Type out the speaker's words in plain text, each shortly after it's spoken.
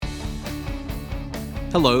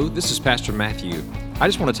Hello, this is Pastor Matthew. I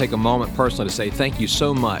just want to take a moment personally to say thank you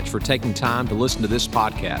so much for taking time to listen to this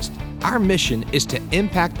podcast. Our mission is to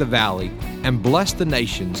impact the valley and bless the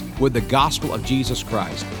nations with the gospel of Jesus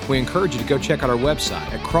Christ. We encourage you to go check out our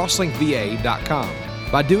website at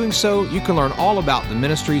crosslinkva.com. By doing so, you can learn all about the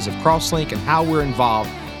ministries of Crosslink and how we're involved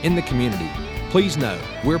in the community. Please know,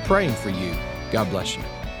 we're praying for you. God bless you.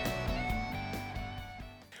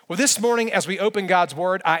 Well, this morning, as we open God's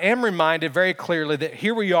Word, I am reminded very clearly that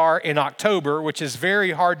here we are in October, which is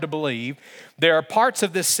very hard to believe. There are parts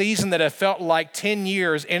of this season that have felt like 10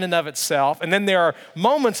 years in and of itself. And then there are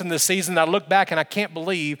moments in this season that I look back and I can't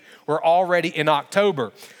believe we're already in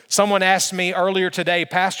October. Someone asked me earlier today,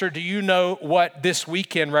 Pastor, do you know what this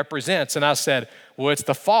weekend represents? And I said, well, it's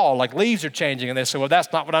the fall, like leaves are changing. And they said, well,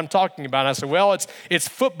 that's not what I'm talking about. And I said, well, it's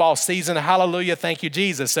football season. Hallelujah. Thank you,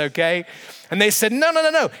 Jesus. Okay. And they said,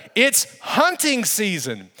 no. It's hunting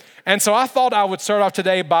season. And so I thought I would start off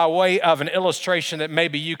today by way of an illustration that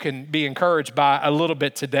maybe you can be encouraged by a little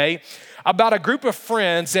bit today about a group of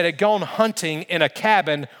friends that had gone hunting in a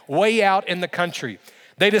cabin way out in the country.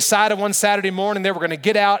 They decided one Saturday morning they were going to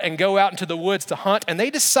get out and go out into the woods to hunt, and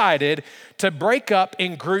they decided to break up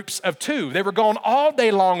in groups of two. They were going all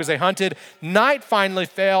day long as they hunted. Night finally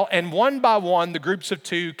fell, and one by one, the groups of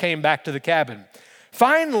two came back to the cabin.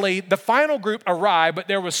 Finally, the final group arrived, but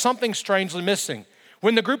there was something strangely missing.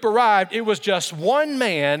 When the group arrived, it was just one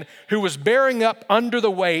man who was bearing up under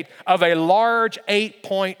the weight of a large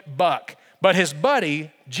 8-point buck, but his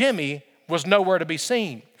buddy, Jimmy, was nowhere to be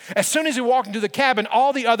seen. As soon as he walked into the cabin,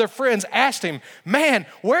 all the other friends asked him, man,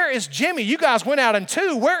 where is Jimmy? You guys went out in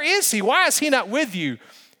two. Where is he? Why is he not with you?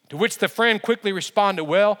 To which the friend quickly responded,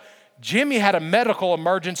 well, Jimmy had a medical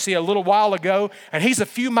emergency a little while ago, and he's a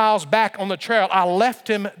few miles back on the trail. I left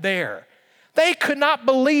him there. They could not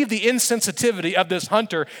believe the insensitivity of this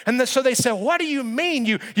hunter. And so they said, what do you mean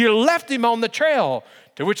you left him on the trail?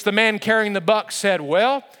 To which the man carrying the buck said,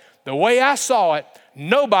 well, the way I saw it,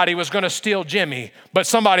 nobody was going to steal Jimmy, but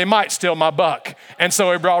somebody might steal my buck. And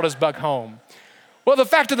so he brought his buck home. Well, the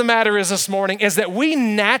fact of the matter is this morning is that we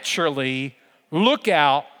naturally look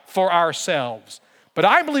out for ourselves. But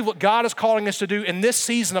I believe what God is calling us to do in this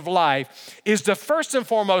season of life is to first and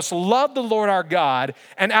foremost love the Lord our God,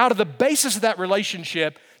 and out of the basis of that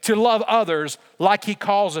relationship, to love others like He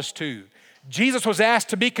calls us to. Jesus was asked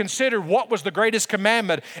to be considered what was the greatest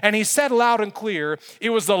commandment, and He said loud and clear, it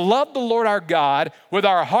was to love the Lord our God with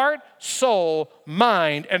our heart, soul,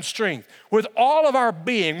 mind, and strength. With all of our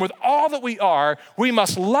being, with all that we are, we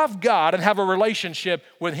must love God and have a relationship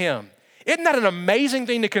with Him. Isn't that an amazing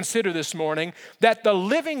thing to consider this morning? That the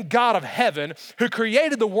living God of heaven, who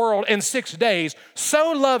created the world in 6 days,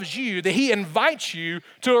 so loves you that He invites you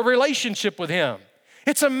to a relationship with Him.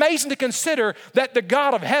 It's amazing to consider that the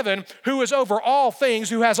God of heaven, who is over all things,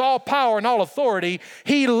 who has all power and all authority,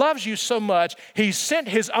 He loves you so much, He sent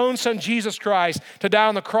His own Son, Jesus Christ, to die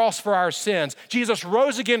on the cross for our sins. Jesus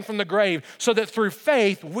rose again from the grave so that through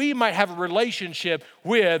faith, we might have a relationship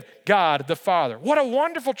with God the Father. What a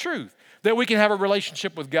wonderful truth that we can have a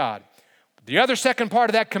relationship with God. The other second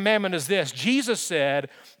part of that commandment is this. Jesus said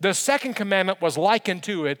the second commandment was likened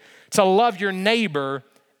to it, to love your neighbor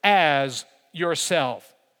as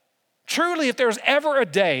yourself. Truly, if there's ever a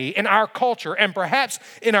day in our culture and perhaps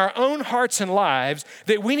in our own hearts and lives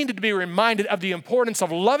that we need to be reminded of the importance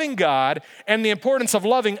of loving God and the importance of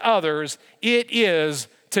loving others, it is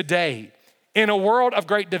today. In a world of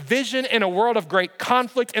great division, in a world of great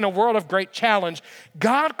conflict, in a world of great challenge,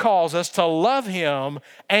 God calls us to love Him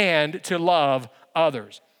and to love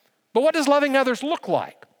others. But what does loving others look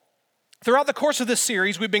like? Throughout the course of this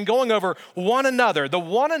series, we've been going over one another, the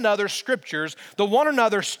one another scriptures, the one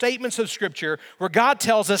another statements of Scripture, where God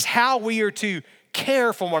tells us how we are to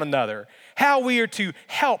care for one another, how we are to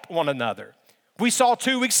help one another. We saw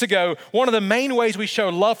 2 weeks ago, one of the main ways we show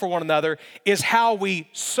love for one another is how we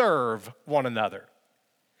serve one another.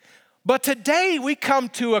 But today we come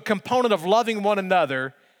to a component of loving one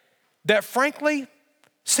another that frankly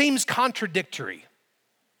seems contradictory.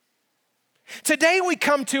 Today we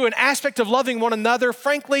come to an aspect of loving one another,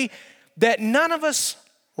 frankly, that none of us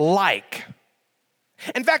like.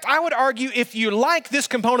 In fact, I would argue if you like this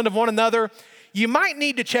component of one another, you might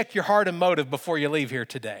need to check your heart and motive before you leave here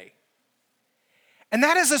today. And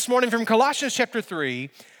that is this morning from Colossians chapter 3,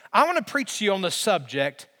 I want to preach to you on the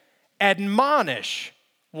subject, admonish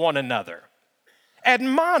one another.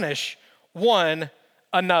 Admonish one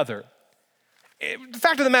another. The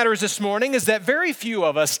fact of the matter is this morning is that very few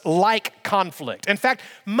of us like conflict. In fact,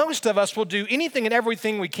 most of us will do anything and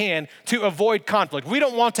everything we can to avoid conflict. We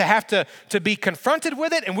don't want to have to be confronted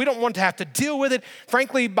with it, and we don't want to have to deal with it,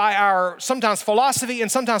 frankly, by our sometimes philosophy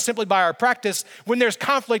and sometimes simply by our practice. When there's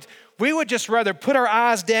conflict, we would just rather put our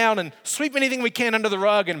eyes down and sweep anything we can under the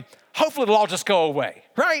rug, and hopefully it'll all just go away,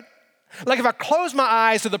 right? Like if I close my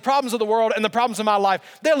eyes to the problems of the world and the problems of my life,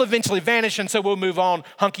 they'll eventually vanish, and so we'll move on,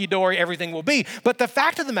 hunky-dory, everything will be. But the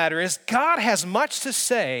fact of the matter is, God has much to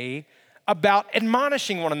say about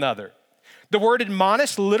admonishing one another. The word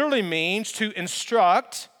admonish literally means to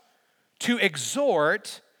instruct, to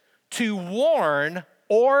exhort, to warn,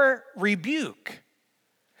 or rebuke.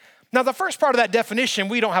 Now, the first part of that definition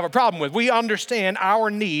we don't have a problem with. We understand our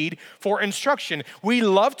need for instruction. We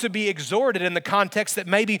love to be exhorted in the context that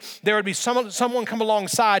maybe there would be someone come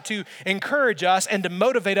alongside to encourage us and to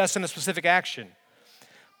motivate us in a specific action.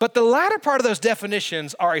 But the latter part of those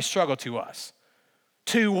definitions are a struggle to us.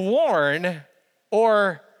 To warn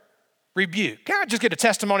or rebuke. Can I just get a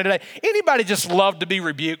testimony today? Anybody just love to be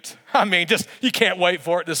rebuked? I mean, just you can't wait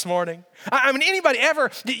for it this morning. I mean, anybody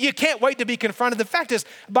ever, you can't wait to be confronted. The fact is,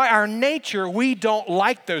 by our nature, we don't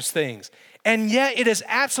like those things. And yet it is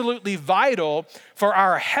absolutely vital for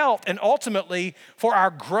our health and ultimately for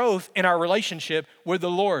our growth in our relationship with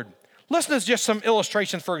the Lord. Listen to just some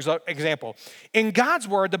illustrations, for example. In God's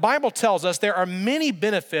word, the Bible tells us there are many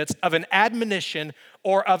benefits of an admonition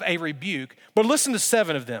or of a rebuke, but listen to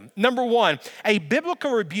 7 of them. Number 1, a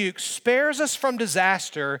biblical rebuke spares us from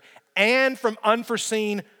disaster and from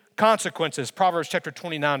unforeseen consequences. Proverbs chapter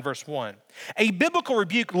 29, verse 1. A biblical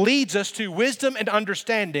rebuke leads us to wisdom and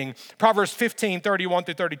understanding. Proverbs 15, 31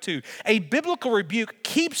 through 32. A biblical rebuke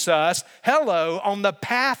keeps us, on the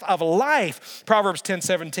path of life. Proverbs 10,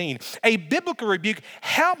 17. A biblical rebuke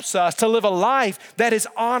helps us to live a life that is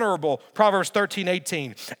honorable. Proverbs 13,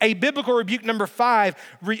 18. A biblical rebuke, number 5,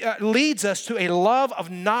 leads us to a love of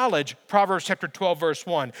knowledge. Proverbs chapter 12, verse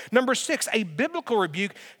 1. Number 6, a biblical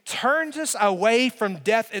rebuke turns us away from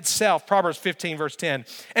death itself. Proverbs 15, verse 10.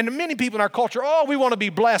 And many people in our culture, we want to be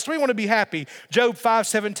blessed. We want to be happy. Job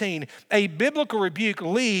 5:17. A biblical rebuke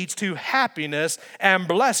leads to happiness and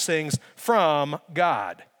blessings from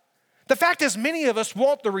God. The fact is, many of us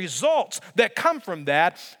want the results that come from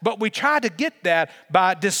that, but we try to get that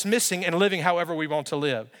by dismissing and living however we want to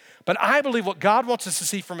live. But I believe what God wants us to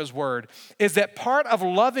see from His Word is that part of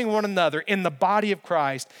loving one another in the body of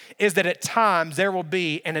Christ is that at times there will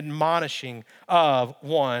be an admonishing of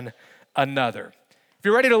one another. If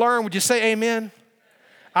you're ready to learn, would you say amen?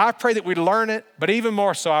 I pray that we'd learn it, but even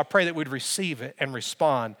more so, I pray that we'd receive it and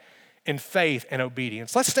respond in faith and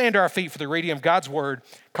obedience. Let's stand to our feet for the reading of God's Word.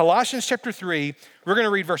 Colossians chapter 3, we're going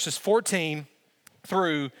to read verses 14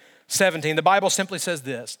 through 17. The Bible simply says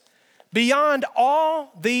this: beyond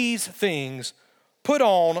all these things, put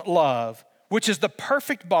on love, which is the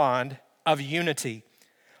perfect bond of unity.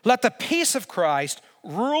 Let the peace of Christ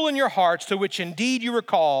rule in your hearts, to which indeed you were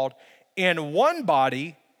called in one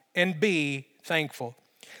body, and be thankful.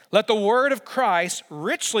 Let the word of Christ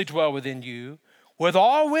richly dwell within you, with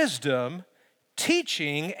all wisdom,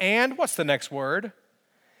 teaching, and what's the next word?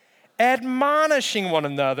 Admonishing one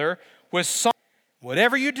another with song.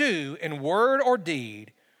 Whatever you do in word or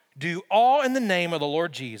deed, do all in the name of the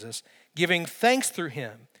Lord Jesus, giving thanks through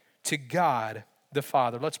Him to God the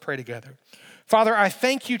Father. Let's pray together. Father, I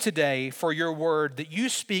thank you today for your word that you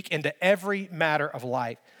speak into every matter of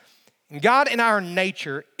life. And God, in our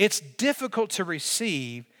nature, it's difficult to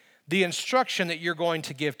receive the instruction that you're going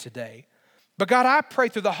to give today. But God, I pray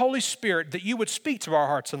through the Holy Spirit that you would speak to our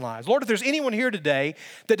hearts and lives. Lord, if there's anyone here today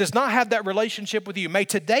that does not have that relationship with you, may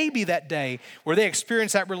today be that day where they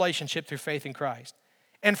experience that relationship through faith in Christ.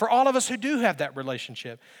 And for all of us who do have that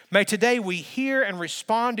relationship, may today we hear and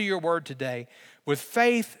respond to your word today with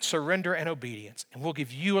faith, surrender, and obedience. And we'll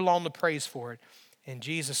give you alone the praise for it. In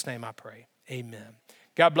Jesus' name I pray, amen.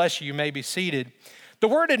 God bless you. You may be seated. The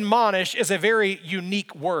word admonish is a very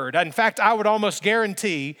unique word. In fact, I would almost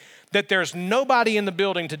guarantee that there's nobody in the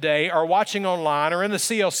building today or watching online or in the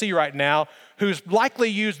CLC right now who's likely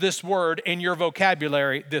used this word in your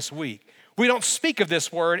vocabulary this week. We don't speak of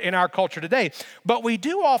this word in our culture today, but we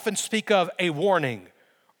do often speak of a warning,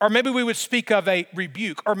 or maybe we would speak of a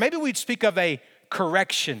rebuke, or maybe we'd speak of a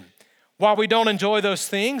correction. While we don't enjoy those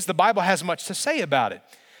things, the Bible has much to say about it.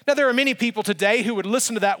 Now, there are many people today who would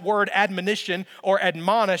listen to that word admonition or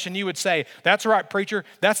admonish, and you would say, that's right, preacher,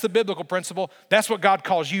 that's the biblical principle, that's what God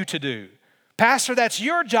calls you to do. Pastor, that's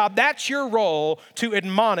your job. That's your role to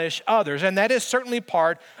admonish others. And that is certainly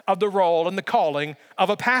part of the role and the calling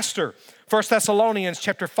of a pastor. 1 Thessalonians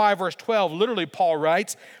chapter 5, verse 12, literally Paul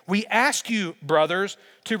writes, "We ask you, brothers,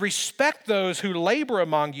 to respect those who labor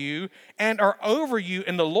among you and are over you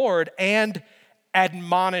in the Lord and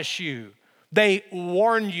admonish you." They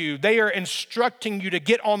warn you. They are instructing you to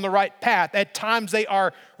get on the right path. At times they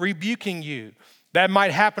are rebuking you. That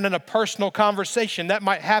might happen in a personal conversation. That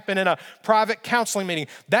might happen in a private counseling meeting.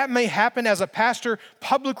 That may happen as a pastor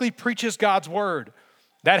publicly preaches God's word.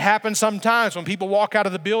 That happens sometimes when people walk out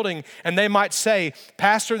of the building and they might say,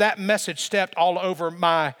 "Pastor, that message stepped all over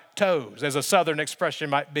my toes," as a southern expression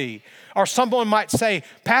might be. Or someone might say,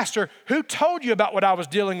 "Pastor, who told you about what I was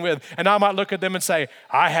dealing with?" And I might look at them and say,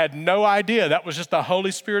 "I had no idea. That was just the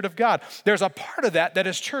Holy Spirit of God." There's a part of that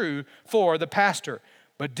is true for the pastor.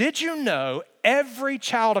 But did you know every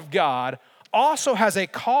child of God also has a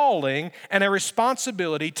calling and a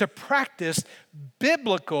responsibility to practice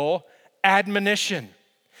biblical admonition?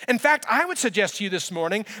 In fact, I would suggest to you this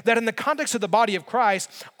morning that in the context of the body of Christ,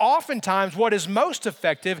 oftentimes what is most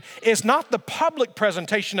effective is not the public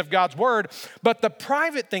presentation of God's word, but the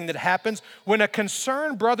private thing that happens when a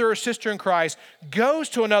concerned brother or sister in Christ goes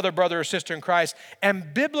to another brother or sister in Christ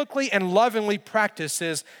and biblically and lovingly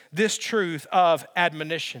practices this truth of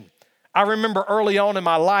admonition. I remember early on in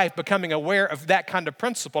my life becoming aware of that kind of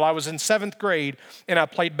principle. I was in 7th grade and I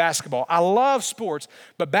played basketball. I love sports,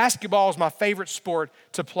 but basketball is my favorite sport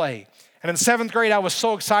to play. And in 7th grade, I was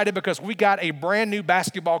so excited because we got a brand new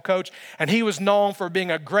basketball coach and he was known for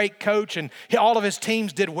being a great coach and all of his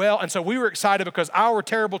teams did well. And so we were excited because our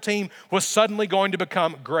terrible team was suddenly going to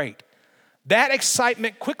become great. That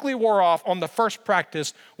excitement quickly wore off on the first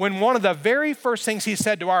practice when one of the very first things he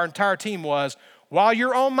said to our entire team was, "While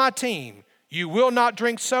you're on my team, you will not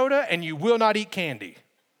drink soda and you will not eat candy."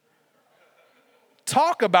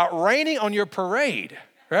 Talk about raining on your parade,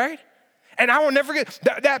 right? And I will never forget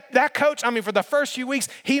that coach. For the first few weeks,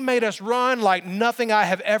 he made us run like nothing I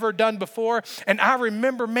have ever done before. And I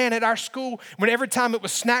remember, man, at our school, when every time it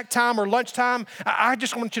was snack time or lunchtime, I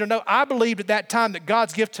just want you to know, I believed at that time that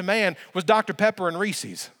God's gift to man was Dr. Pepper and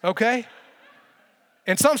Reese's, okay?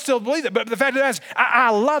 And some still believe it, but the fact is, I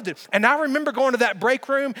loved it. And I remember going to that break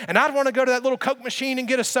room, and I'd want to go to that little Coke machine and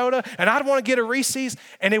get a soda, and I'd want to get a Reese's,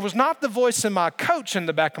 and it was not the voice of my coach in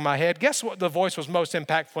the back of my head. Guess what the voice was most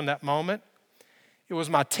impactful in that moment? It was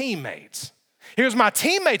my teammates. It was my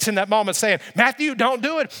teammates in that moment saying, "Matthew, don't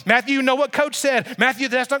do it. Matthew, you know what coach said. Matthew,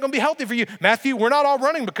 that's not going to be healthy for you. Matthew, we're not all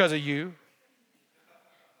running because of you."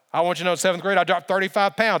 I want you to know in 7th grade, I dropped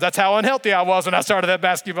 35 pounds. That's how unhealthy I was when I started that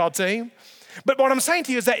basketball team. But what I'm saying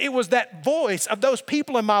to you is that it was that voice of those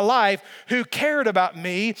people in my life who cared about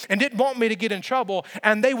me and didn't want me to get in trouble,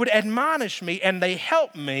 and they would admonish me and they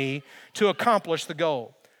helped me to accomplish the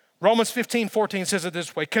goal. Romans 15:14 says it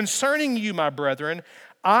this way, "Concerning you, my brethren,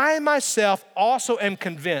 I myself also am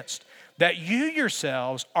convinced that you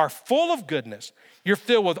yourselves are full of goodness. You're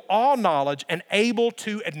filled with all knowledge and able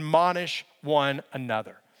to admonish one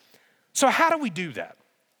another." So how do we do that?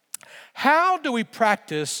 How do we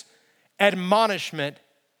practice admonishment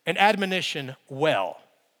and admonition well?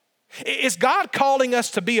 Is God calling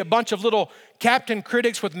us to be a bunch of little captain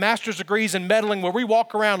critics with master's degrees in meddling where we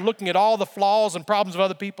walk around looking at all the flaws and problems of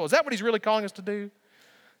other people? Is that what he's really calling us to do?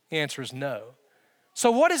 The answer is no. So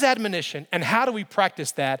what is admonition and how do we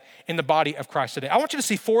practice that in the body of Christ today? I want you to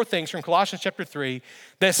see 4 things from Colossians chapter 3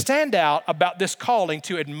 that stand out about this calling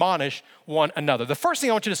to admonish one another. The first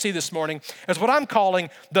thing I want you to see this morning is what I'm calling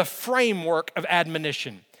the framework of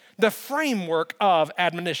admonition. The framework of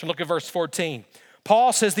admonition. Look at verse 14.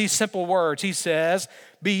 Paul says these simple words. He says,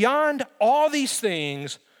 "Beyond all these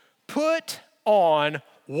things, put on"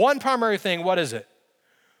 one primary thing. What is it?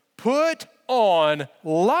 Put on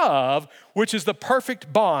love, which is the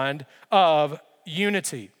perfect bond of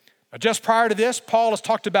unity. Now, just prior to this, Paul has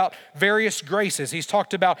talked about various graces. He's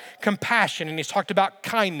talked about compassion, and he's talked about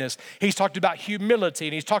kindness. He's talked about humility,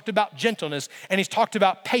 and he's talked about gentleness, and he's talked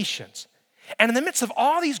about patience. And in the midst of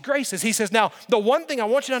all these graces, he says, now, the one thing I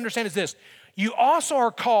want you to understand is this. You also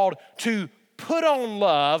are called to put on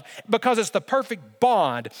love because it's the perfect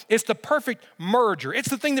bond. It's the perfect merger. It's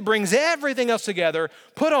the thing that brings everything else together.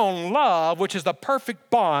 Put on love, which is the perfect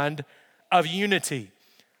bond of unity.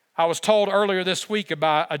 I was told earlier this week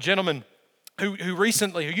about a gentleman who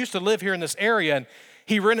used to live here in this area, and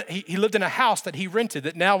he lived in a house that he rented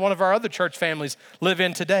that now one of our other church families live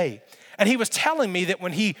in today. And he was telling me that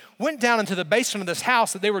when he went down into the basement of this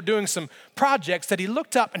house that they were doing some projects, that he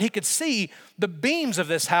looked up and he could see the beams of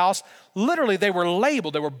this house. Literally, they were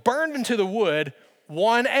labeled. They were burned into the wood,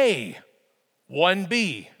 1A,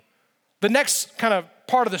 1B, The next kind of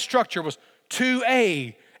part of the structure was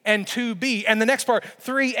 2A and 2B, and the next part,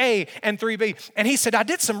 3A and 3B. And he said, I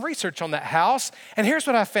did some research on that house, and here's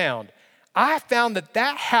what I found. I found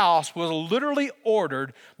that house was literally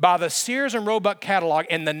ordered by the Sears and Roebuck catalog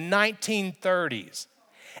in the 1930s.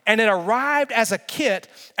 And it arrived as a kit,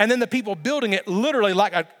 and then the people building it literally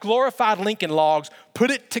like a glorified Lincoln Logs put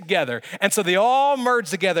it together. And so they all merged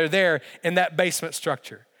together there in that basement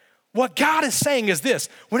structure. What God is saying is this: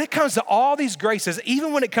 when it comes to all these graces,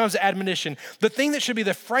 even when it comes to admonition, the thing that should be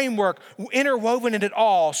the framework interwoven in it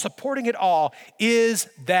all, supporting it all, is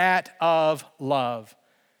that of love.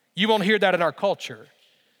 You won't hear that in our culture.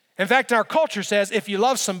 In fact, our culture says if you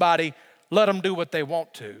love somebody, let them do what they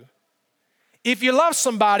want to. If you love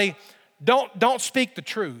somebody, don't speak the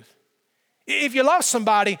truth. If you love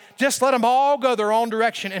somebody, just let them all go their own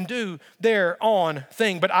direction and do their own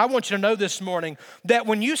thing. But I want you to know this morning that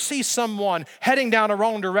when you see someone heading down a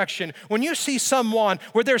wrong direction, when you see someone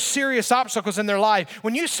where there's serious obstacles in their life,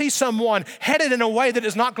 when you see someone headed in a way that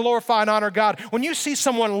does not glorify and honor God, when you see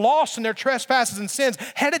someone lost in their trespasses and sins,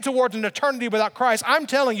 headed towards an eternity without Christ, I'm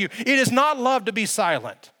telling you, it is not love to be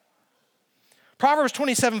silent. Proverbs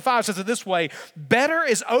 27:5 says it this way: better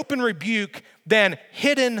is open rebuke than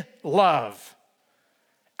hidden love.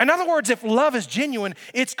 In other words, if love is genuine,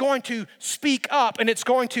 it's going to speak up and it's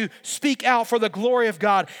going to speak out for the glory of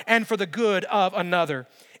God and for the good of another.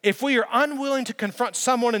 If we are unwilling to confront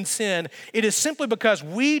someone in sin, it is simply because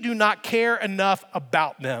we do not care enough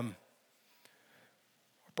about them.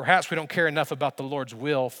 Perhaps we don't care enough about the Lord's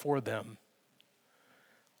will for them.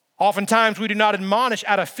 Oftentimes, we do not admonish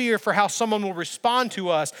out of fear for how someone will respond to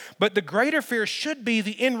us, but the greater fear should be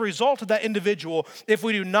the end result of that individual if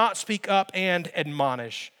we do not speak up and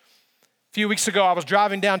admonish. A few weeks ago, I was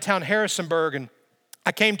driving downtown Harrisonburg, and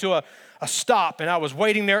I came to a stop, and I was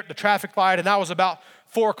waiting there at the traffic light, and I was about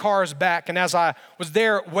 4 cars back, and as I was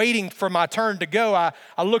there waiting for my turn to go, I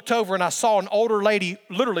looked over and I saw an older lady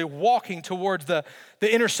literally walking towards the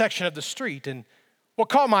intersection of the street, and what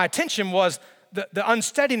caught my attention was the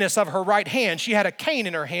unsteadiness of her right hand. She had a cane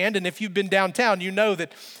in her hand, and if you've been downtown, you know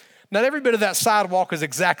that not every bit of that sidewalk is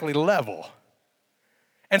exactly level.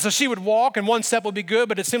 And so she would walk, and one step would be good,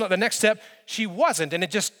 but it seemed like the next step, she wasn't, and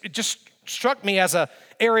it just struck me as an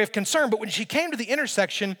area of concern. But when she came to the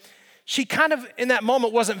intersection, she kind of, in that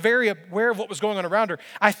moment, wasn't very aware of what was going on around her.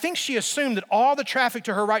 I think she assumed that all the traffic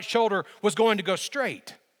to her right shoulder was going to go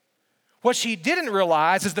straight. What she didn't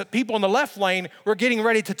realize is that people in the left lane were getting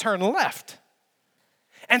ready to turn left.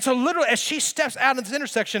 And so literally, as she steps out of this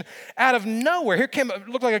intersection, out of nowhere, here came,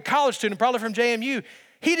 looked like a college student, probably from JMU.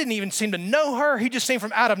 He didn't even seem to know her. He just seemed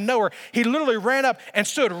from out of nowhere. He literally ran up and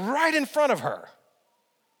stood right in front of her.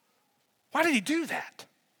 Why did he do that?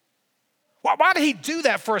 Why did he do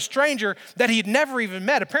that for a stranger that he'd never even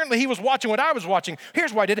met? Apparently, he was watching what I was watching.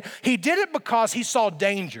 Here's why he did it. He did it because he saw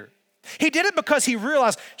danger. He did it because he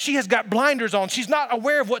realized she has got blinders on. She's not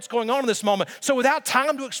aware of what's going on in this moment. So without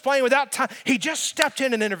time to explain, without time, he just stepped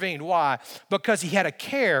in and intervened. Why? Because he had a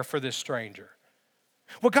care for this stranger.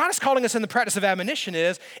 What God is calling us in the practice of admonition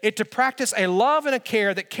is to practice a love and a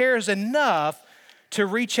care that cares enough to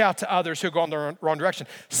reach out to others who go in the wrong direction.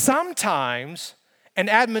 Sometimes an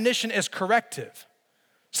admonition is corrective.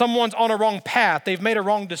 Someone's on a wrong path. They've made a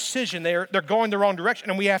wrong decision. They're going the wrong direction,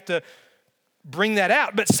 and we have to bring that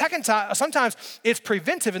out. But sometimes it's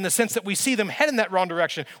preventive in the sense that we see them head in that wrong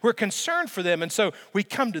direction. We're concerned for them, and so we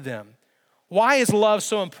come to them. Why is love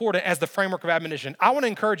so important as the framework of admonition? I want to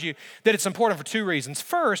encourage you that it's important for 2 reasons.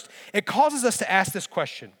 First, it causes us to ask this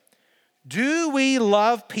question: do we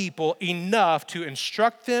love people enough to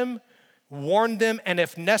instruct them, warn them, and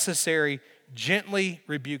if necessary, gently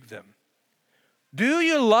rebuke them? Do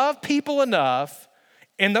you love people enough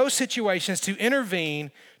in those situations to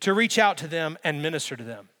intervene, to reach out to them and minister to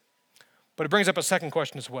them? But it brings up a second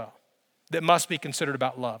question as well that must be considered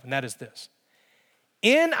about love, and that is this: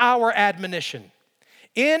 in our admonition,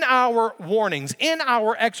 in our warnings, in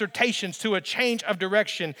our exhortations to a change of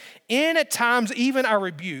direction, in at times even our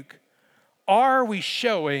rebuke, are we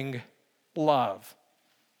showing love?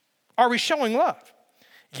 Are we showing love?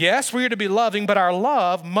 Yes, we are to be loving, but our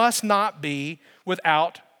love must not be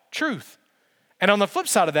without truth. And on the flip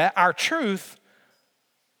side of that, our truth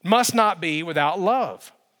must not be without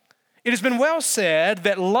love. It has been well said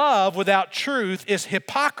that love without truth is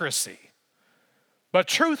hypocrisy, but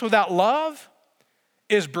truth without love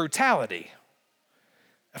is brutality.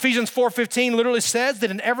 Ephesians 4:15 literally says that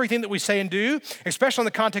in everything that we say and do, especially in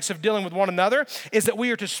the context of dealing with one another, is that we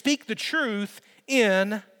are to speak the truth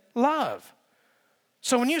in love.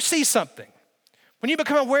 So when you see something, When you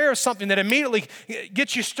become aware of something that immediately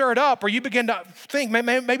gets you stirred up, or you begin to think,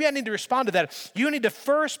 maybe I need to respond to that, you need to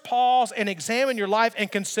first pause and examine your life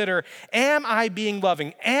and consider, am I being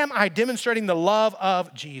loving? Am I demonstrating the love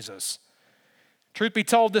of Jesus? Truth be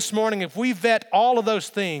told, this morning, if we vet all of those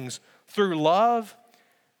things through love,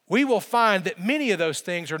 we will find that many of those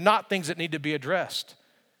things are not things that need to be addressed.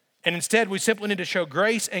 And instead, we simply need to show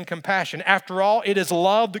grace and compassion. After all, it is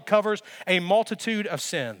love that covers a multitude of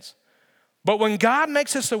sins. But when God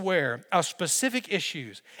makes us aware of specific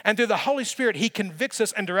issues, and through the Holy Spirit, He convicts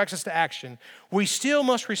us and directs us to action, we still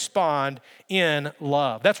must respond in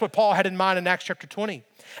love. That's what Paul had in mind in Acts chapter 20.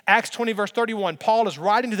 Acts 20, verse 31, Paul is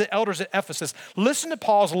writing to the elders at Ephesus. Listen to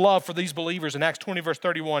Paul's love for these believers in Acts 20, verse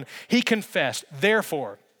 31. He confessed,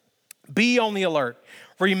 therefore, be on the alert,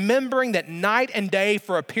 remembering that night and day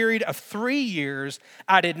for a period of 3 years,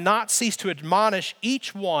 I did not cease to admonish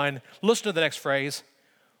each one, listen to the next phrase,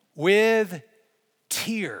 with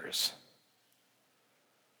tears.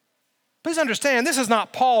 Please understand, this is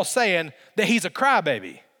not Paul saying that he's a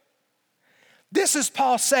crybaby. This is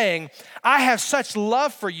Paul saying, I have such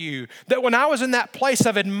love for you that when I was in that place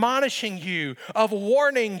of admonishing you, of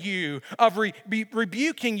warning you, of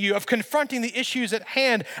rebuking you, of confronting the issues at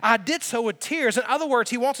hand, I did so with tears. In other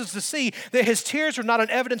words, he wants us to see that his tears are not an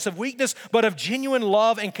evidence of weakness, but of genuine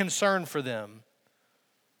love and concern for them.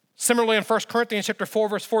 Similarly, in 1 Corinthians chapter 4,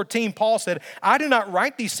 verse 14, Paul said, I do not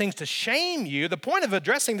write these things to shame you. The point of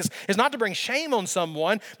addressing this is not to bring shame on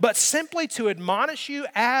someone, but simply to admonish you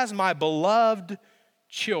as my beloved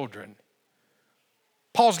children.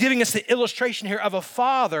 Paul's giving us the illustration here of a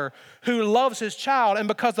father who loves his child, and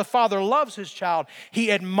because the father loves his child,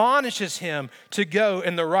 he admonishes him to go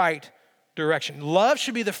in the right direction. Love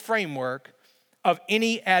should be the framework of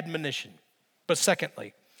any admonition. But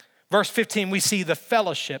secondly, verse 15, we see the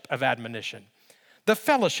fellowship of admonition. The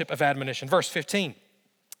fellowship of admonition. Verse 15.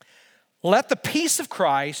 Let the peace of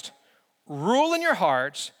Christ rule in your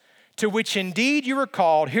hearts, to which indeed you were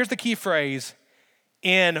called, here's the key phrase,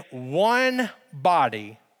 in one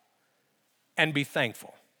body, and be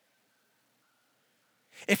thankful.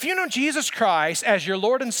 If you know Jesus Christ as your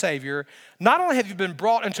Lord and Savior, not only have you been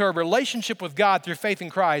brought into a relationship with God through faith in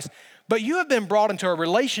Christ, but you have been brought into a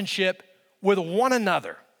relationship with one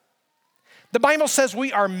another. The Bible says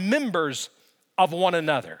we are members of one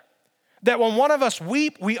another. That when one of us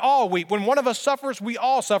weep, we all weep. When one of us suffers, we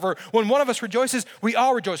all suffer. When one of us rejoices, we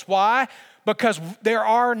all rejoice. Why? Because there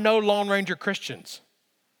are no Lone Ranger Christians.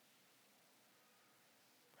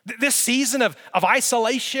 This season of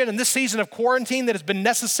isolation and this season of quarantine that has been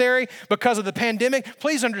necessary because of the pandemic,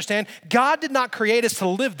 please understand, God did not create us to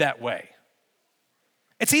live that way.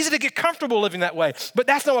 It's easy to get comfortable living that way, but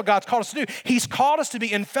that's not what God's called us to do. He's called us to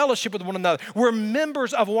be in fellowship with one another. We're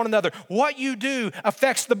members of one another. What you do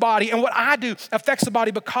affects the body, and what I do affects the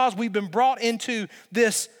body because we've been brought into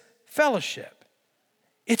this fellowship.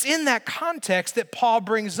 It's in that context that Paul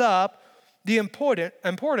brings up the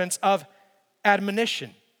importance of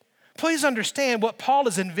admonition. Please understand what Paul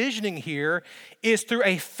is envisioning here is through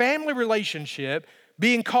a family relationship,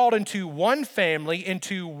 being called into one family,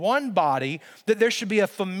 into one body, that there should be a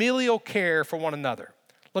familial care for one another.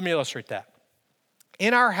 Let me illustrate that.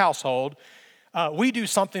 In our household, we do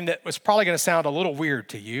something that was probably going to sound a little weird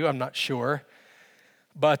to you, I'm not sure.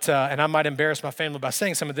 But, and I might embarrass my family by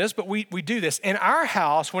saying some of this, but we do this. In our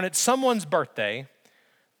house, when it's someone's birthday,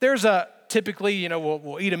 there's typically,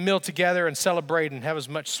 we'll eat a meal together and celebrate and have as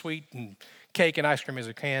much sweet and cake and ice cream as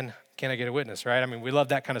we can. Can I get a witness, right? I mean, we love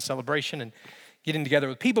that kind of celebration and getting together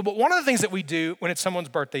with people. But one of the things that we do when it's someone's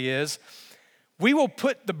birthday is we will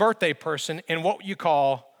put the birthday person in what we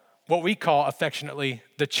call affectionately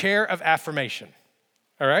the chair of affirmation.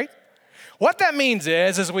 All right? What that means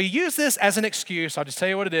is we use this as an excuse, I'll just tell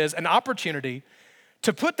you what it is, an opportunity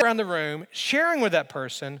to put around the room, sharing with that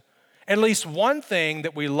person at least one thing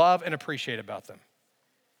that we love and appreciate about them.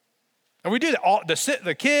 And we do that, all,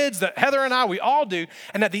 the kids, Heather and I, we all do.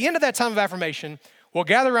 And at the end of that time of affirmation, we'll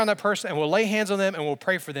gather around that person and we'll lay hands on them and we'll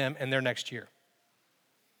pray for them in their next year.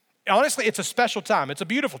 Honestly, it's a special time. It's a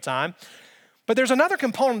beautiful time. But there's another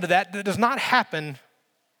component to that does not happen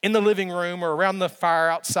in the living room or around the fire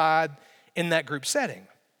outside in that group setting.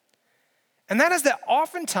 And that is that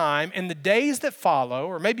oftentimes in the days that follow,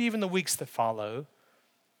 or maybe even the weeks that follow,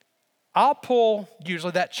 I'll pull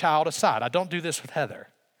usually that child aside. I don't do this with Heather.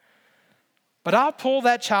 But I'll pull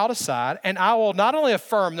that child aside and I will not only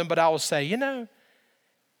affirm them, but I will say,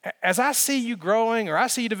 as I see you growing or I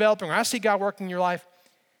see you developing or I see God working in your life,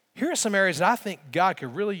 here are some areas that I think God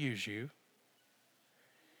could really use you.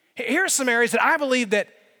 Here are some areas that I believe that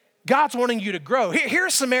God's wanting you to grow.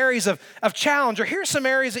 Here's some areas of challenge, or here's some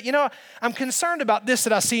areas that, I'm concerned about this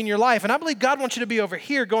that I see in your life, and I believe God wants you to be over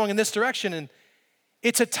here going in this direction. And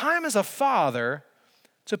it's a time as a father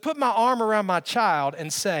to put my arm around my child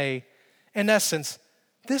and say, in essence,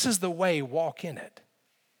 this is the way, walk in it.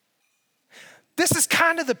 This is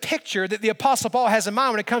kind of the picture that the Apostle Paul has in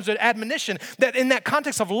mind when it comes to admonition, that in that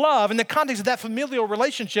context of love, in the context of that familial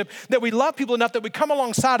relationship, that we love people enough that we come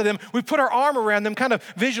alongside of them, we put our arm around them, kind of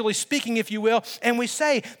visually speaking, if you will, and we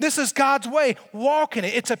say, this is God's way, walk in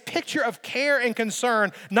it. It's a picture of care and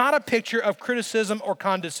concern, not a picture of criticism or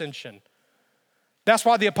condescension. That's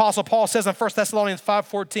why the Apostle Paul says in 1 Thessalonians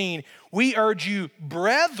 5:14, we urge you,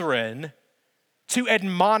 brethren, to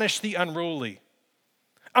admonish the unruly.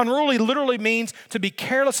 Unruly literally means to be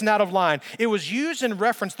careless and out of line. It was used in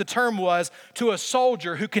reference, the term was, to a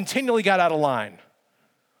soldier who continually got out of line.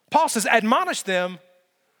 Paul says, admonish them,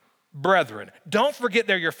 brethren. Don't forget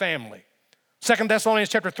they're your family. 2 Thessalonians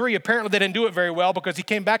chapter 3, apparently they didn't do it very well because he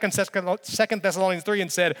came back in 2 Thessalonians 3 and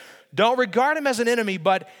said, don't regard him as an enemy,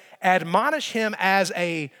 but admonish him as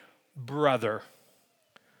a brother.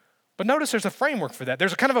 But notice there's a framework for that.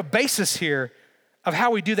 There's a kind of a basis here of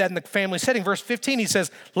how we do that in the family setting. Verse 15, he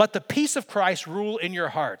says, let the peace of Christ rule in your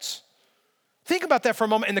hearts. Think about that for a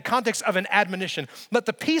moment in the context of an admonition. Let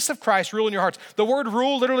the peace of Christ rule in your hearts. The word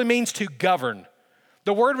rule literally means to govern.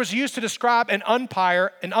 The word was used to describe an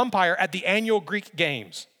umpire at the annual Greek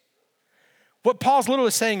games. What Paul's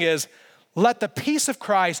literally saying is, let the peace of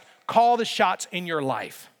Christ call the shots in your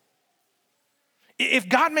life. If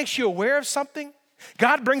God makes you aware of something,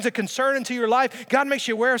 God brings a concern into your life, God makes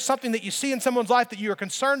you aware of something that you see in someone's life that you are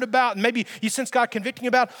concerned about, and maybe you sense God convicting you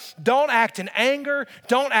about, don't act in anger,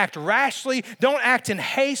 don't act rashly, don't act in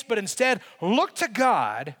haste, but instead look to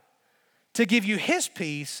God to give you his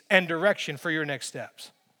peace and direction for your next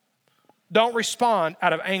steps. Don't respond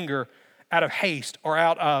out of anger, out of haste, or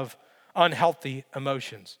out of unhealthy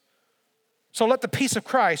emotions. So let the peace of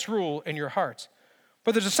Christ rule in your hearts.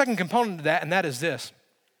 But there's a second component to that, and that is this,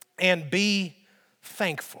 and be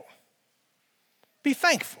thankful. Be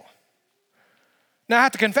thankful. Now, I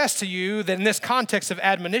have to confess to you that in this context of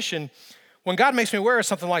admonition, when God makes me aware of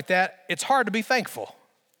something like that, it's hard to be thankful.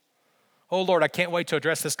 Oh, Lord, I can't wait to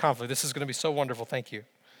address this conflict. This is going to be so wonderful. Thank you.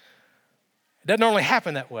 It doesn't normally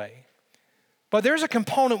happen that way. But there's a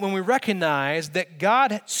component when we recognize that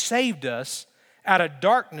God saved us out of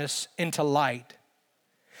darkness into light.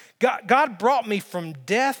 God brought me from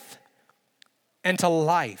death into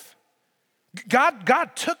life.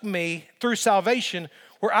 God took me through salvation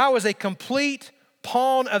where I was a complete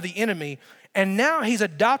pawn of the enemy, and now he's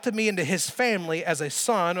adopted me into his family as a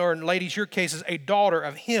son, or in ladies, your case is a daughter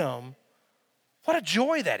of him. What a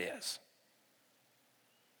joy that is.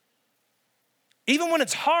 Even when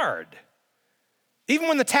it's hard, even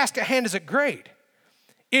when the task at hand isn't great,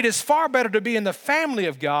 it is far better to be in the family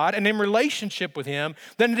of God and in relationship with him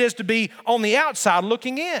than it is to be on the outside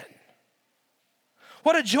looking in.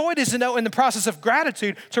 What a joy it is to know in the process of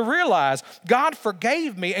gratitude to realize God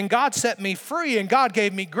forgave me and God set me free and God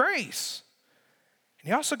gave me grace. And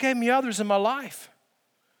he also gave me others in my life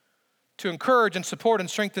to encourage and support and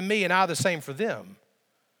strengthen me, and I the same for them.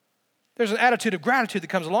 There's an attitude of gratitude that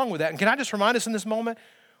comes along with that. And can I just remind us in this moment,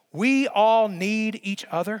 we all need each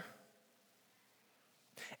other.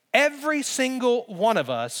 Every single one of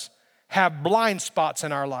us have blind spots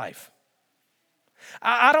in our life.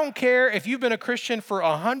 I don't care if you've been a Christian for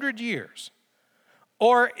 100 years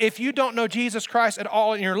or if you don't know Jesus Christ at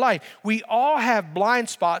all in your life. We all have blind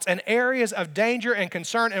spots and areas of danger and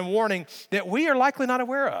concern and warning that we are likely not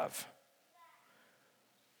aware of.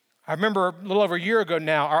 I remember a little over a year ago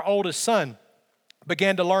now, our oldest son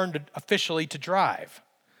began to learn officially to drive.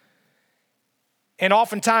 And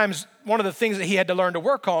oftentimes, one of the things that he had to learn to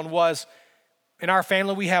work on was, in our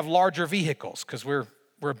family, we have larger vehicles because we're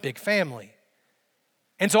a big family.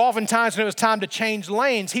 And so oftentimes when it was time to change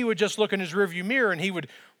lanes, he would just look in his rearview mirror and he would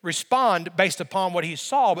respond based upon what he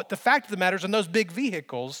saw. But the fact of the matter is, in those big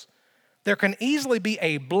vehicles, there can easily be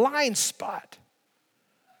a blind spot.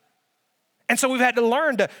 And so we've had to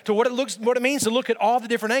learn to what it means to look at all the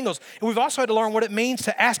different angles. And we've also had to learn what it means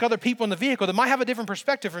to ask other people in the vehicle that might have a different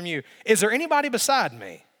perspective from you. Is there anybody beside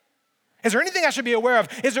me? Is there anything I should be aware of?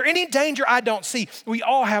 Is there any danger I don't see? We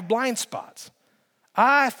all have blind spots.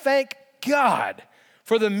 I thank God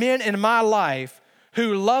for the men in my life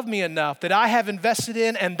who love me enough that I have invested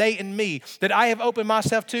in and they in me, that I have opened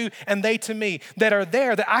myself to and they to me, that are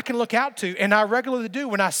there that I can look out to. And I regularly do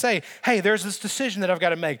when I say, hey, there's this decision that I've got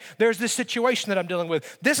to make. There's this situation that I'm dealing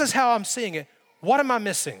with. This is how I'm seeing it. What am I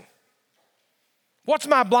missing? What's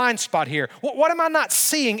my blind spot here? What am I not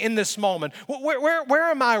seeing in this moment?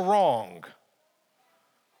 Where am I wrong?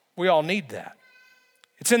 We all need that.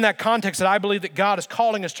 It's in that context that I believe that God is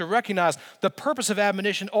calling us to recognize the purpose of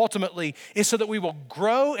admonition ultimately is so that we will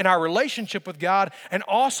grow in our relationship with God and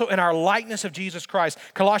also in our likeness of Jesus Christ.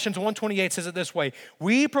 Colossians 1:28 says it this way,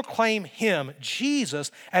 we proclaim him,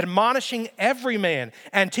 Jesus, admonishing every man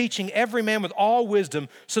and teaching every man with all wisdom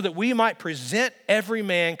so that we might present every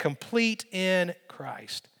man complete in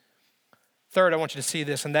Christ. Third, I want you to see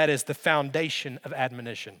this, and that is the foundation of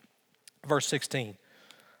admonition. Verse 16.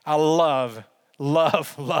 I love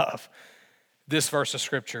this verse of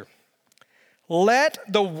Scripture. Let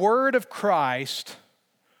the word of Christ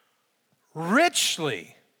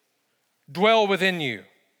richly dwell within you,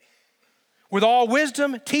 with all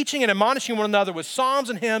wisdom, teaching and admonishing one another with psalms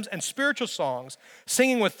and hymns and spiritual songs,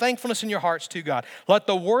 singing with thankfulness in your hearts to God. Let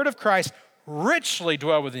the word of Christ richly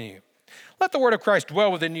dwell within you. Let the word of Christ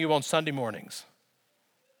dwell within you on Sunday mornings.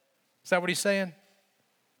 Is that what he's saying?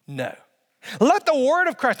 No. Let the word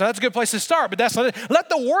of Christ, now that's a good place to start, but that's not it. Let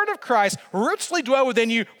the word of Christ richly dwell within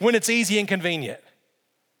you when it's easy and convenient.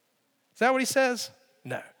 Is that what he says?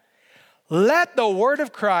 No. Let the word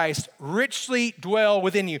of Christ richly dwell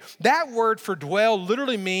within you. That word for dwell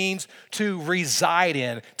literally means to reside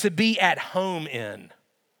in, to be at home in.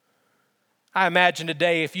 I imagine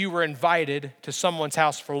today if you were invited to someone's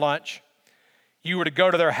house for lunch, you were to go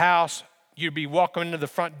to their house, you'd be welcomed into the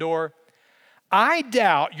front door. I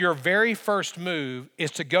doubt your very first move is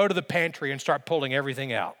to go to the pantry and start pulling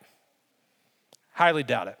everything out. Highly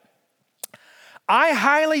doubt it. I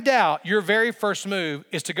highly doubt your very first move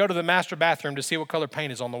is to go to the master bathroom to see what color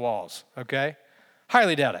paint is on the walls, okay?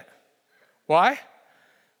 Highly doubt it. Why?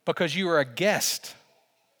 Because you are a guest.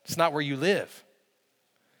 It's not where you live.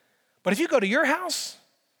 But if you go to your house,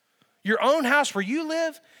 your own house where you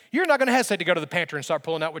live, you're not going to hesitate to go to the pantry and start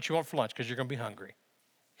pulling out what you want for lunch because you're going to be hungry.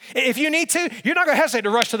 If you need to, you're not going to hesitate to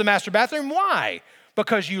rush to the master bathroom. Why?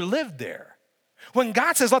 Because you live there. When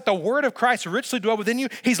God says, let the word of Christ richly dwell within you,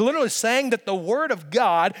 he's literally saying that the word of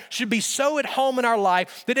God should be so at home in our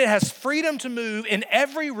life that it has freedom to move in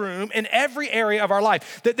every room, in every area of our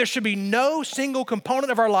life. That there should be no single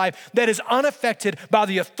component of our life that is unaffected by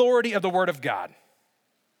the authority of the word of God.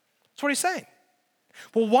 That's what he's saying.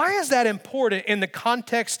 Well, why is that important in the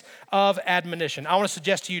context of admonition? I want to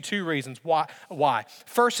suggest to you two reasons why.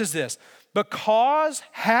 First is this, because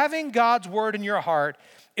having God's word in your heart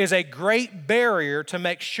is a great barrier to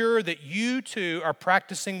make sure that you too are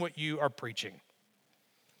practicing what you are preaching.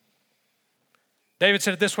 David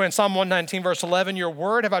said it this way in Psalm 119, verse 11, your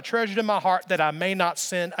word have I treasured in my heart that I may not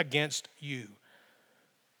sin against you.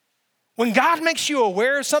 When God makes you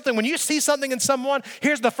aware of something, when you see something in someone,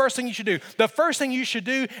 here's the first thing you should do. The first thing you should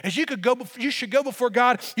do is you should go before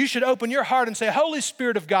God. You should open your heart and say, Holy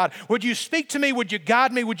Spirit of God, would you speak to me? Would you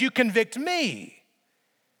guide me? Would you convict me?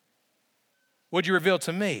 Would you reveal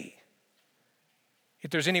to me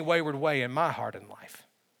if there's any wayward way in my heart and life?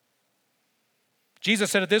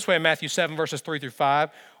 Jesus said it this way in Matthew 7, verses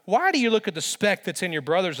 3-5. Why do you look at the speck that's in your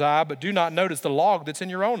brother's eye, but do not notice the log that's in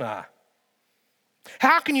your own eye?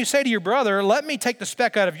 How can you say to your brother, let me take the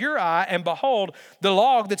speck out of your eye and behold the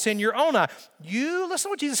log that's in your own eye? Listen to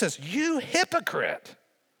what Jesus says, you hypocrite.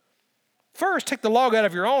 First, take the log out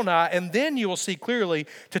of your own eye and then you will see clearly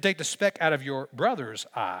to take the speck out of your brother's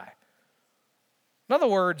eye. In other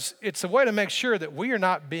words, it's a way to make sure that we are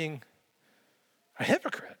not being a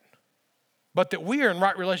hypocrite, but that we are in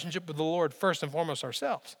right relationship with the Lord first and foremost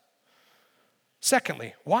ourselves.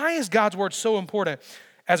 Secondly, why is God's word so important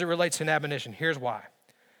as it relates to an admonition? Here's why.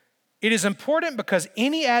 It is important because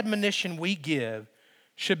any admonition we give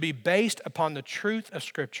should be based upon the truth of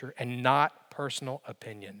Scripture and not personal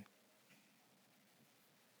opinion.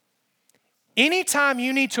 Anytime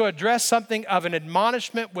you need to address something of an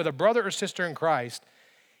admonishment with a brother or sister in Christ,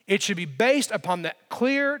 it should be based upon the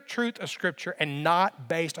clear truth of Scripture and not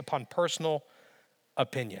based upon personal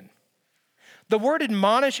opinion. The word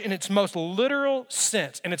admonish in its most literal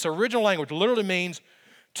sense, in its original language, literally means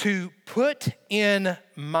to put in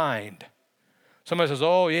mind. Somebody says,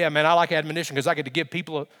 oh yeah, man, I like admonition because I get to give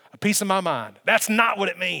people a piece of my mind. That's not what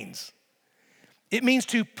it means. It means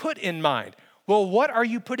to put in mind. Well, what are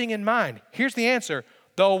you putting in mind? Here's the answer,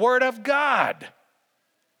 the word of God.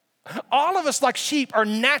 All of us like sheep are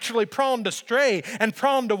naturally prone to stray and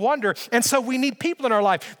prone to wander. And so we need people in our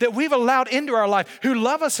life that we've allowed into our life who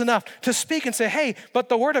love us enough to speak and say, hey, but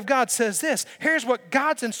the word of God says this. Here's what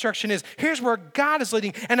God's instruction is. Here's where God is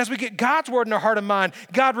leading. And as we get God's word in our heart and mind,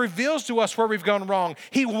 God reveals to us where we've gone wrong.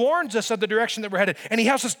 He warns us of the direction that we're headed, and he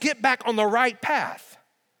helps us get back on the right path.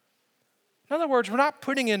 In other words, we're not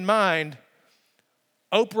putting in mind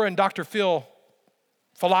Oprah and Dr. Phil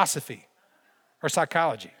philosophy or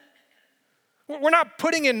psychology. We're not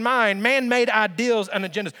putting in mind man-made ideals and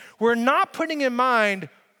agendas. We're not putting in mind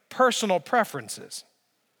personal preferences.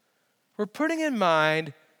 We're putting in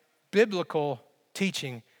mind biblical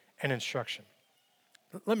teaching and instruction.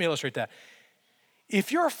 Let me illustrate that.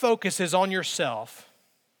 If your focus is on yourself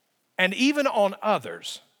and even on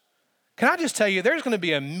others, can I just tell you, there's going to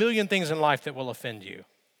be a million things in life that will offend you.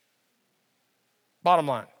 Bottom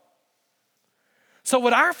line. So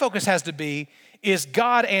what our focus has to be is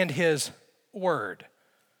God and His Word.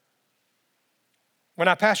 When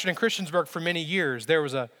I pastored in Christiansburg for many years, there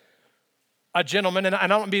was a gentleman, and I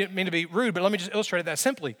don't mean to be rude, but let me just illustrate that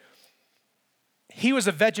simply. He was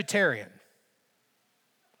a vegetarian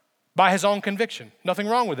by his own conviction. Nothing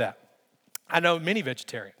wrong with that. I know many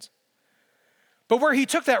vegetarians. But where he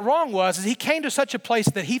took that wrong is he came to such a place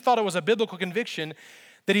that he thought it was a biblical conviction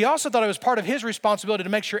that he also thought it was part of his responsibility to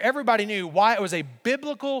make sure everybody knew why it was a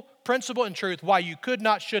biblical principle and truth, why you could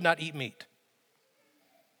not, should not eat meat.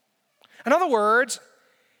 In other words,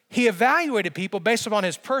 he evaluated people based upon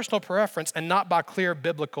his personal preference and not by clear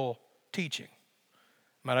biblical teaching.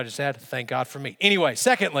 Might I just add, thank God for me. Anyway,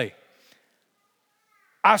 secondly,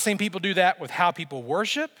 I've seen people do that with how people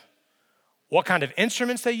worship, what kind of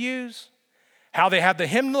instruments they use, how they have the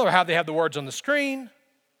hymnal or how they have the words on the screen.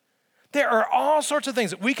 There are all sorts of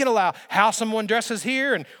things that we can allow, how someone dresses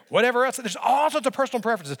here and whatever else. There's all sorts of personal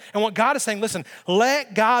preferences. And what God is saying, listen,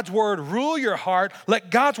 let God's word rule your heart.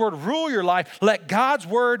 Let God's word rule your life. Let God's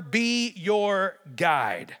word be your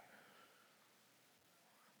guide.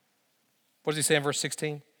 What does he say in verse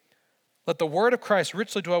 16? Let the word of Christ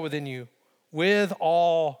richly dwell within you with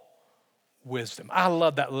all wisdom. I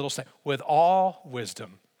love that little saying, with all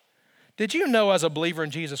wisdom. Did you know as a believer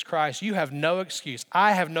in Jesus Christ, you have no excuse.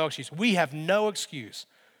 I have no excuse. We have no excuse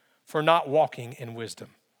for not walking in wisdom.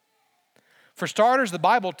 For starters, the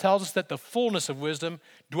Bible tells us that the fullness of wisdom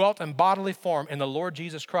dwelt in bodily form in the Lord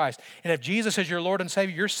Jesus Christ. And if Jesus is your Lord and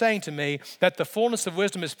Savior, you're saying to me that the fullness of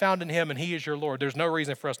wisdom is found in Him and He is your Lord. There's no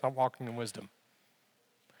reason for us not walking in wisdom.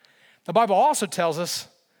 The Bible also tells us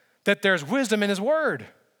that there's wisdom in His Word.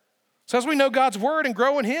 So as we know God's Word and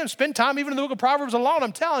grow in Him, spend time even in the book of Proverbs alone,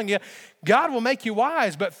 I'm telling you, God will make you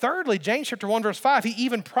wise. But thirdly, James chapter 1, verse 5, he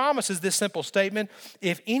even promises this simple statement,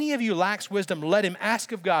 if any of you lacks wisdom, let him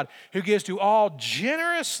ask of God, who gives to all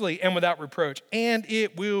generously and without reproach, and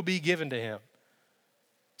it will be given to him.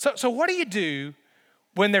 So what do you do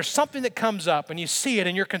when there's something that comes up and you see it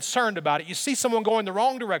and you're concerned about it? You see someone going the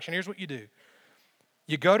wrong direction. Here's what you do.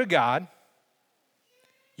 You go to God,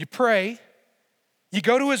 you pray, you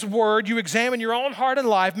go to His Word, you examine your own heart and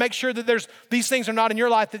life, make sure that these things are not in your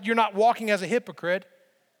life, that you're not walking as a hypocrite.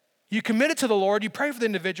 You commit it to the Lord, you pray for the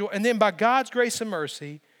individual, and then by God's grace and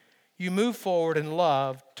mercy, you move forward in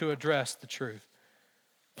love to address the truth.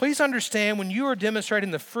 Please understand, when you are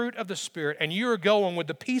demonstrating the fruit of the Spirit and you are going with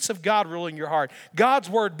the peace of God ruling your heart, God's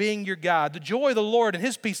Word being your guide, the joy of the Lord and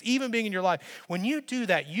His peace even being in your life, when you do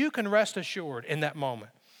that, you can rest assured in that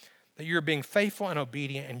moment that you're being faithful and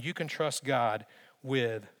obedient and you can trust God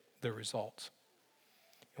with the results.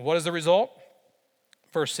 And what is the result?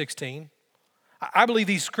 Verse 16. I believe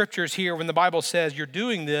these scriptures here, when the Bible says you're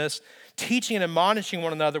doing this, teaching and admonishing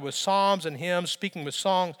one another with psalms and hymns, speaking with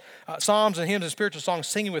songs, psalms and hymns and spiritual songs,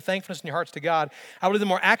 singing with thankfulness in your hearts to God. I believe the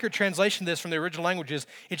more accurate translation of this from the original language is,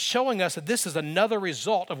 it's showing us that this is another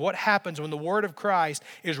result of what happens when the word of Christ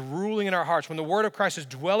is ruling in our hearts, when the word of Christ is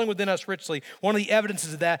dwelling within us richly. One of the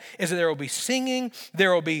evidences of that is that there will be singing,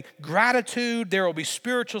 there will be gratitude, there will be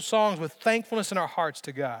spiritual songs with thankfulness in our hearts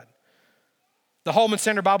to God. The Holman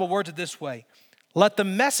Standard Bible words it this way: let the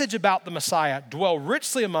message about the Messiah dwell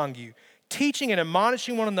richly among you, teaching and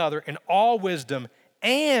admonishing one another in all wisdom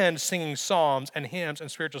and singing psalms and hymns and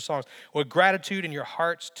spiritual songs with gratitude in your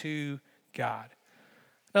hearts to God.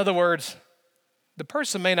 In other words, the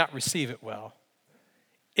person may not receive it well.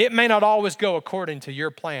 It may not always go according to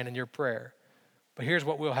your plan and your prayer. But here's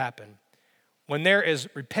what will happen. When there is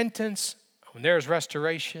repentance, when there is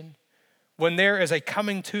restoration, when there is a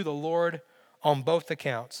coming to the Lord on both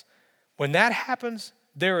accounts, when that happens,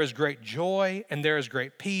 there is great joy and there is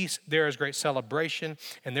great peace, there is great celebration,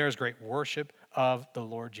 and there is great worship of the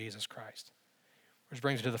Lord Jesus Christ. Which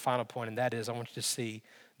brings me to the final point, and that is I want you to see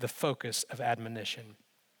the focus of admonition.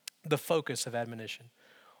 The focus of admonition.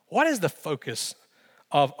 What is the focus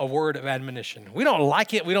of a word of admonition? We don't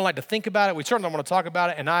like it. We don't like to think about it. We certainly don't want to talk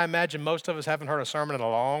about it, and I imagine most of us haven't heard a sermon in a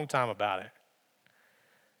long time about it.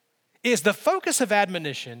 Is the focus of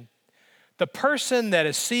admonition the person that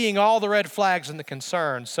is seeing all the red flags and the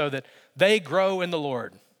concerns so that they grow in the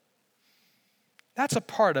Lord? That's a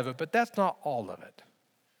part of it, but that's not all of it.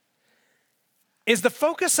 Is the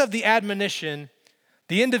focus of the admonition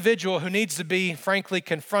the individual who needs to be, frankly,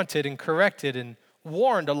 confronted and corrected and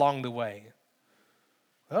warned along the way?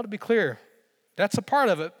 Well, to be clear, that's a part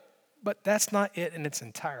of it, but that's not it in its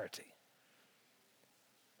entirety.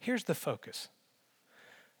 Here's the focus.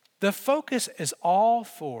 The focus is all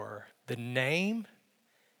for the name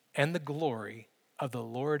and the glory of the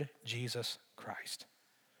Lord Jesus Christ.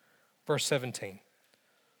 Verse 17.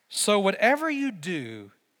 So whatever you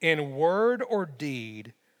do in word or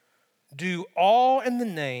deed, do all in the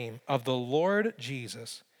name of the Lord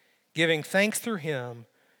Jesus, giving thanks through him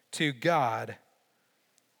to God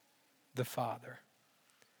the Father.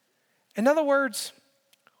 In other words,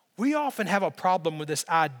 we often have a problem with this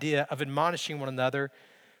idea of admonishing one another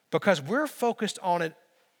because we're focused on it,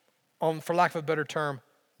 for lack of a better term,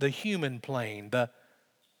 the human plane.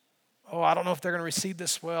 I don't know if they're going to receive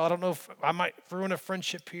this well. I don't know if I might ruin a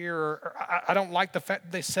friendship here, or I don't like the fact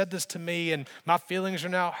that they said this to me and my feelings are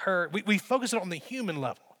now hurt. We focus it on the human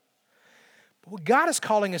level. But what God is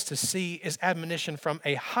calling us to see is admonition from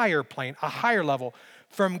a higher plane, a higher level,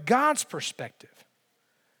 from God's perspective.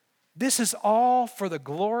 This is all for the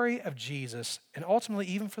glory of Jesus and ultimately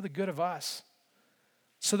even for the good of us,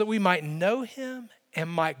 so that we might know him and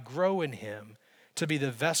might grow in him to be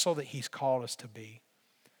the vessel that he's called us to be.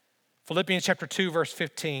 Philippians chapter 2, verse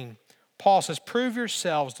 15, Paul says, prove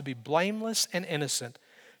yourselves to be blameless and innocent,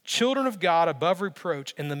 children of God above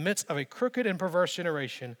reproach in the midst of a crooked and perverse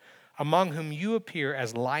generation, among whom you appear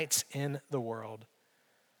as lights in the world.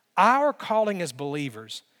 Our calling as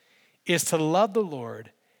believers is to love the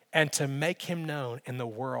Lord and to make him known in the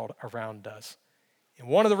world around us. And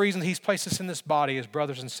one of the reasons he's placed us in this body as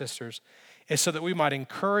brothers and sisters is so that we might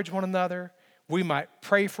encourage one another, we might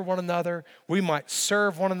pray for one another, we might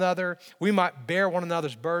serve one another, we might bear one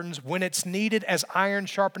another's burdens when it's needed as iron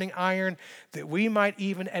sharpening iron, that we might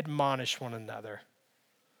even admonish one another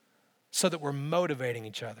so that we're motivating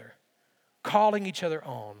each other, calling each other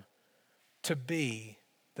on to be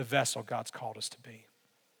the vessel God's called us to be.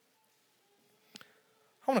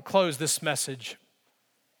 I want to close this message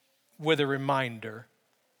with a reminder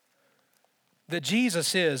that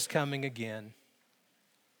Jesus is coming again.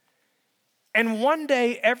 And one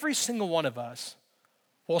day, every single one of us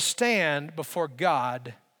will stand before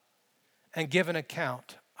God and give an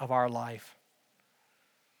account of our life.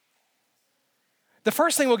 The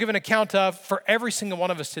first thing we'll give an account of for every single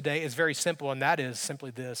one of us today is very simple, and that is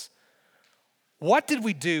simply this. What did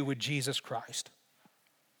we do with Jesus Christ?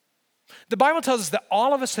 The Bible tells us that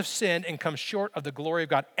all of us have sinned and come short of the glory of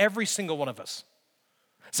God, every single one of us.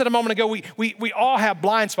 I said a moment ago, we all have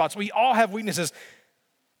blind spots. We all have weaknesses.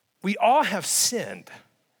 We all have sinned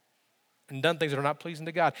and done things that are not pleasing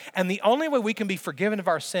to God. And the only way we can be forgiven of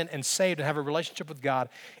our sin and saved and have a relationship with God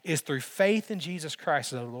is through faith in Jesus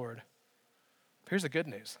Christ as our Lord. Here's the good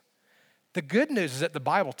news. The good news is that the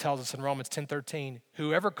Bible tells us in Romans 10:13,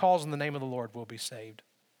 whoever calls on the name of the Lord will be saved.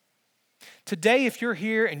 Today, if you're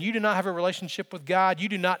here and you do not have a relationship with God, you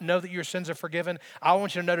do not know that your sins are forgiven, I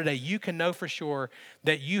want you to know today, you can know for sure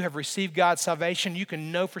that you have received God's salvation. You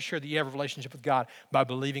can know for sure that you have a relationship with God by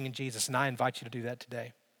believing in Jesus, and I invite you to do that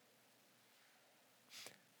today.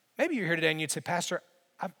 Maybe you're here today and you'd say, Pastor,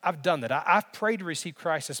 I've done that. I've prayed to receive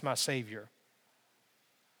Christ as my Savior,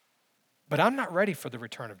 but I'm not ready for the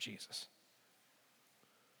return of Jesus.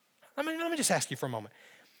 Let me just ask you for a moment.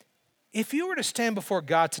 If you were to stand before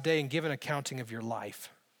God today and give an accounting of your life,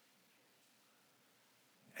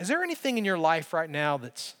 is there anything in your life right now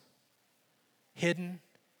that's hidden?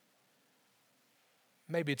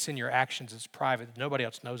 Maybe it's in your actions, it's private, that nobody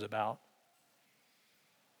else knows about.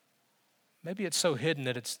 Maybe it's so hidden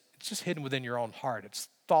that it's just hidden within your own heart. It's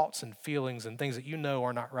thoughts and feelings and things that you know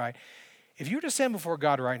are not right. If you were to stand before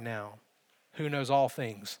God right now, who knows all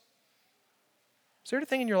things, is there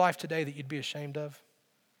anything in your life today that you'd be ashamed of?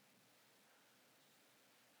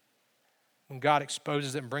 When God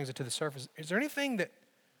exposes it and brings it to the surface, is there anything that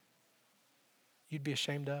you'd be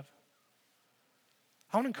ashamed of?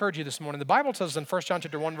 I want to encourage you this morning. The Bible tells us in 1 John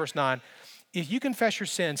chapter 1, verse 9, if you confess your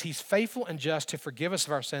sins, he's faithful and just to forgive us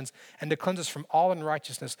of our sins and to cleanse us from all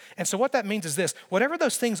unrighteousness. And so what that means is this, whatever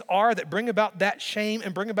those things are that bring about that shame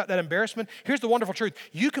and bring about that embarrassment, here's the wonderful truth.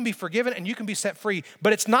 You can be forgiven and you can be set free,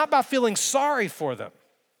 but it's not by feeling sorry for them.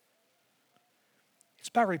 It's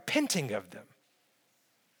by repenting of them.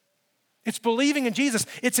 It's believing in Jesus.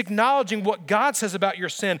 It's acknowledging what God says about your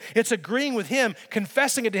sin. It's agreeing with him,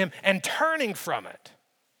 confessing it to him, and turning from it.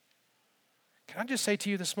 Can I just say to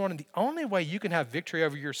you this morning, the only way you can have victory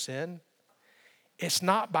over your sin, it's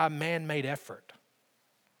not by man-made effort.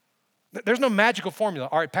 There's no magical formula.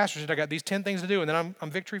 All right, Pastor said I got these 10 things to do, and then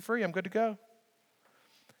I'm victory-free. I'm good to go.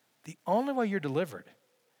 The only way you're delivered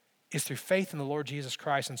is through faith in the Lord Jesus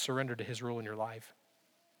Christ and surrender to his rule in your life.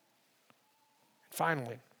 And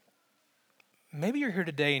finally, maybe you're here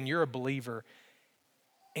today and you're a believer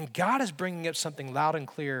and God is bringing up something loud and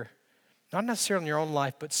clear, not necessarily in your own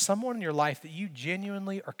life, but someone in your life that you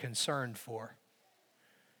genuinely are concerned for.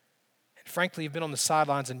 And frankly, you've been on the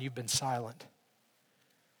sidelines and you've been silent.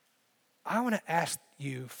 I want to ask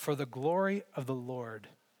you, for the glory of the Lord,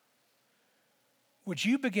 would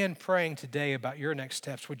you begin praying today about your next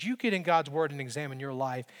steps? Would you get in God's word and examine your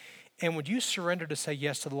life? And would you surrender to say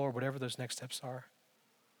yes to the Lord, whatever those next steps are?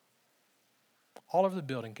 All over the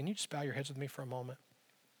building, can you just bow your heads with me for a moment?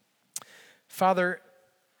 Father,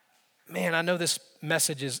 man, I know this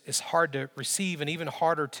message is hard to receive and even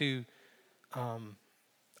harder to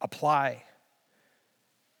apply.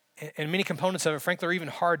 And many components of it, frankly, are even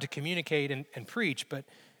hard to communicate and preach, but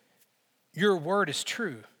your word is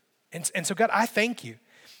true. And so, God, I thank you.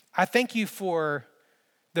 I thank you for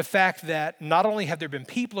the fact that not only have there been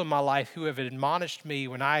people in my life who have admonished me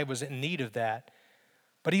when I was in need of that,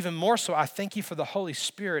 but even more so, I thank you for the Holy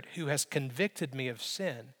Spirit who has convicted me of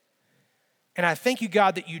sin. And I thank you,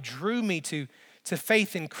 God, that you drew me to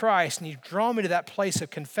faith in Christ and you've drawn me to that place of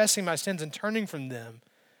confessing my sins and turning from them.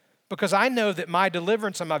 Because I know that my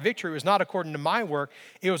deliverance and my victory was not according to my work.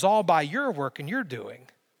 It was all by your work and your doing.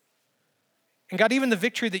 And God, even the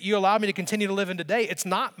victory that you allowed me to continue to live in today, it's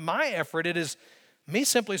not my effort. It is me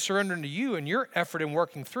simply surrendering to you and your effort in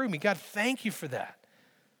working through me. God, thank you for that.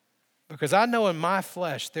 Because I know in my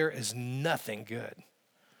flesh there is nothing good.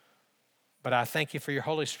 But I thank you for your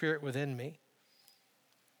Holy Spirit within me,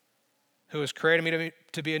 who has created me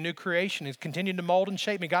to be a new creation, who's continued to mold and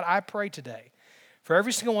shape me. God, I pray today for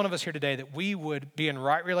every single one of us here today that we would be in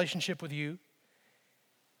right relationship with you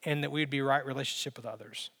and that we would be in right relationship with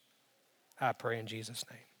others. I pray in Jesus'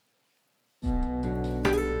 name.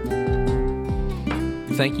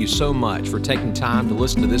 Thank you so much for taking time to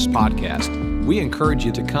listen to this podcast. We encourage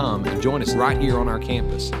you to come and join us right here on our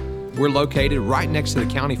campus. We're located right next to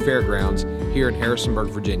the county fairgrounds here in Harrisonburg,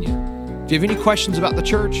 Virginia. If you have any questions about the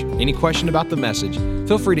church, any question about the message,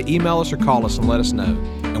 feel free to email us or call us and let us know.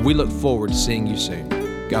 And we look forward to seeing you soon.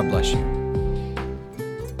 God bless you.